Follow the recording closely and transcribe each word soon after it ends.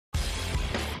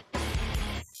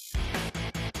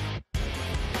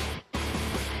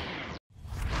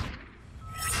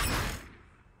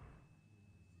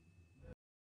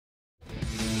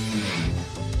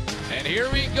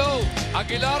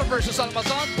Aguilar versus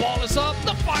Almazan. Ball is up.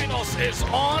 The finals is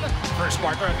on. First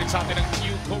quarter, I think something ng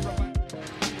new Cobra.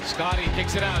 Scotty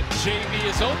kicks it out. JB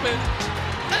is open.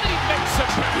 And he makes it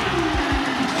back.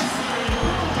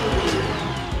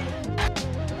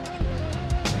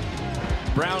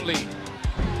 Brownlee.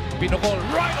 Pinoball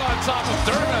right on top of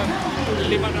Durham.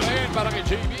 5 na rin para kay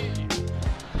JB.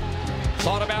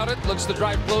 Thought about it, looks to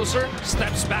drive closer,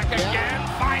 steps back again,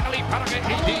 finally para kay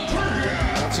AD.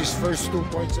 That's his first 2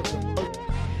 points of the boat.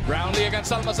 Brownlee against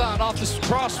Almazan, off the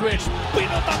cross switch.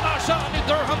 Pinutata siya ni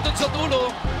Durham dun sa dulo.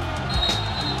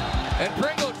 And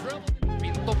Brgy dribble.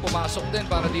 Pinto pumasok din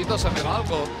para dito sa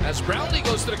Meralco as Brownlee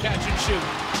goes to the catch and shoot.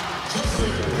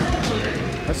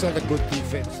 That's not a good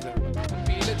defense there.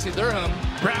 Pilit si Durham.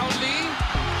 Brownlee.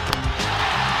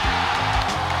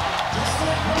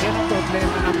 Yan ang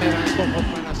problema ng Meralco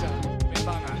kumpara sa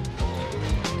Bintangan.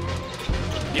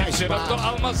 Gives it up to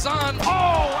Almazan.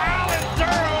 Oh, Alan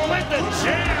Durham with the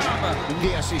jam!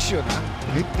 Hindi assist yun, ha?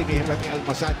 Tinira ni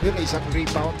Almazan yun, isang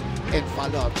rebound and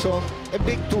follow-up. So, a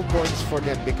big 2 points for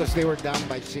them because they were down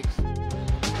by 6.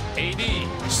 AD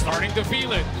starting to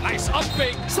feel it. Nice up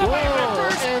fake. Sabay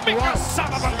reverse. May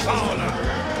kasama pang foul.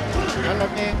 Alam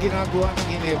niya yung ginagawa ng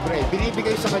Ginebra.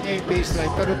 Binibigay sa kanya yung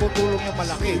baseline pero tutulong yung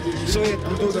malaki. So it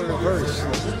will do the reverse.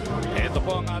 Ito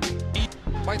po ang ating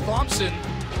by Thompson.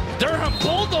 Durham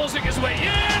bulldozing his way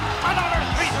in. Another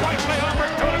 3-point play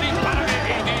opportunity para kay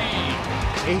AD.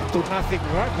 8-0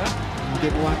 run, ha?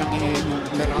 Ginawa ng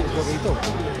Meralco rito.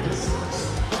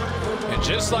 And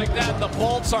just like that, the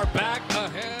Bolts are back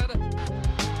ahead.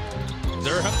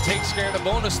 Durham takes care of the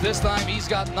bonus this time. He's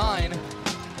got 9.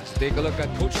 Let's take a look at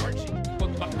Coach Brgy.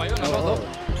 Pagpak ba yun?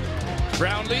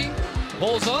 Brownlee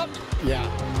pulls up. Yeah.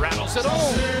 Rattles it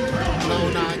home.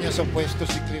 Naunahan niya sa pwesto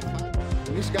si Cliff.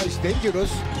 This guy's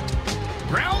dangerous.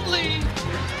 Brownlee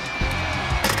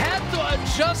had to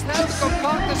adjust, had to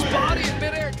concoct his body in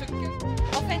midair to get.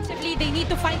 Offensively, they need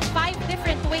to find 5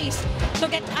 different ways to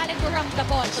get Alan Durham the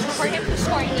ball. So for him to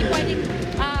score, hindi pwedeng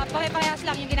pare-parehas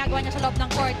lang yung ginagawa niya sa loob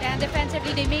ng court. And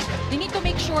defensively, they need to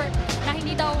make sure na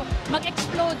hindi daw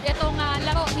mag-explode itong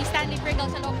laro ni Stanley Brgy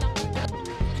sa loob ng court.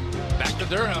 Back to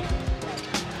Durham.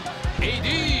 AD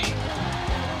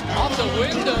off the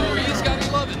window. He's got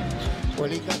 11.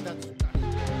 Well, he got that.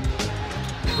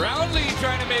 Brownlee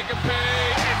trying to make a pay.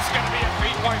 It's going to be a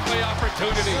 3-point play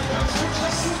opportunity.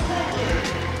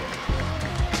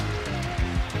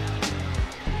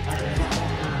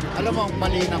 Alam mo, ang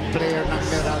mali ng player ng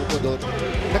Meralco doon.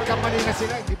 Nagkamali na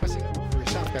sila, hindi pa sila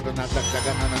first up. Pero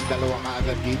nadagdagan na ng 2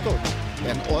 agad dito. No?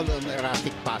 And all on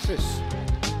erratic passes.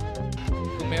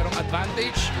 Kung merong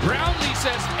advantage, Brownlee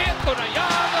says, eto na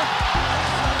yan!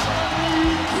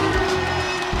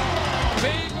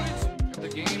 Favorites of the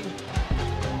game.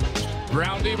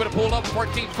 Brownlee with a pull-up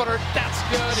 14-footer. That's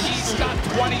good. He's got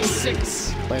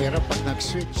 26. Mahirap pag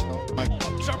nag-switch. No?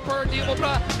 Jumper,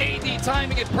 Ginebra. AD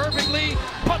timing it perfectly.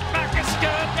 Put back is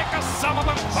good. May kasama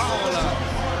pang foul.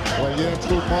 Well, you have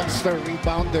 2 monster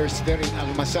rebounders there in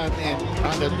Almazan and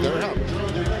Alan Durham.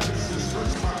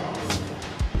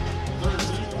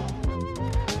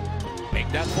 Make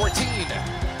that 14.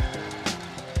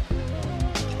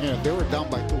 Yeah, they were down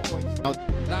by 2 points. Now,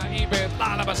 Naibet,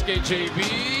 lalabas kay JB.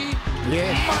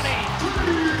 yes. Money.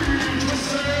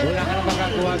 Wala ka na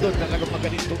magagawa doon. Talagang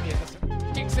magaling tumira.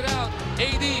 Kicks it out.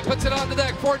 AD puts it on the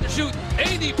deck. Forward to shoot.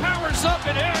 AD powers up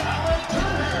and in.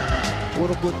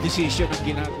 Puro good decision ang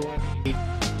ginagawa ni.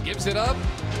 Gives it up.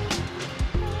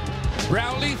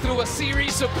 Brownlee through a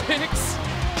series of picks.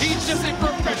 He's just a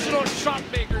professional shot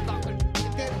maker.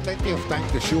 Plenty of time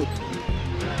to shoot.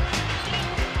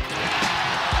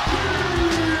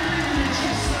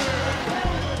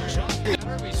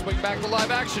 We swing back to live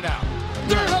action now.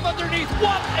 Durham underneath.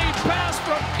 What a pass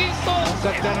from Quinto. Ang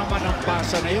ganda naman ang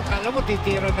pasa na yun. Alam mo,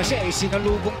 titira na siya.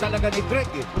 Sinalubong talaga ni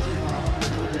Brgy.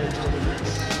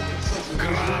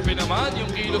 Grabe naman yung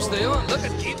kilos na yun. Look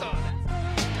at Quinto.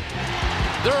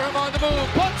 Durham on the move.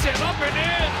 Puts it up and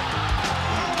in.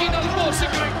 Kinalbo si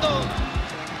Quinto.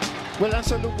 Walang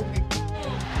salubong ni.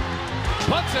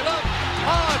 Puts it up.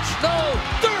 Hodge. No.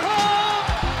 Durham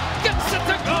gets it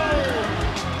to go.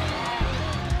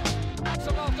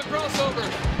 Crossover,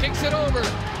 kicks it over.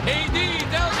 AD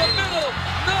down the middle.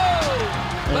 No,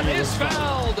 but is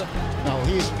fouled. Now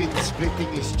he's been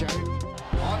splitting his charity.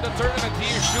 On the tournament,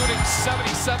 he is shooting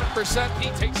 77%.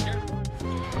 He takes care.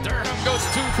 Durham goes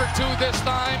 2 for 2 this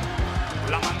time.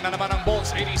 Laman na naman ang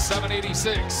Bolts,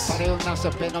 87-86. Pareho nasa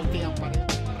penalty ang pareho.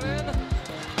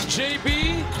 JB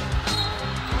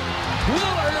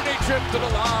will earn a trip to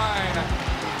the line.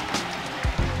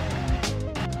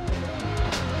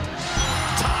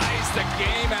 The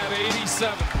game at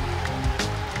 87.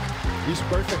 He's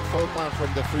perfect so far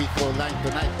from the free throw line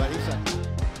tonight, Barisa.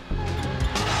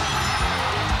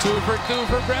 2 for 2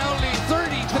 for Brownlee.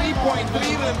 33.3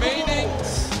 remaining.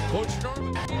 Coach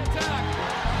Norman in the attack.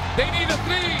 They need a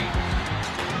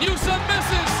 3. Newsom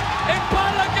misses.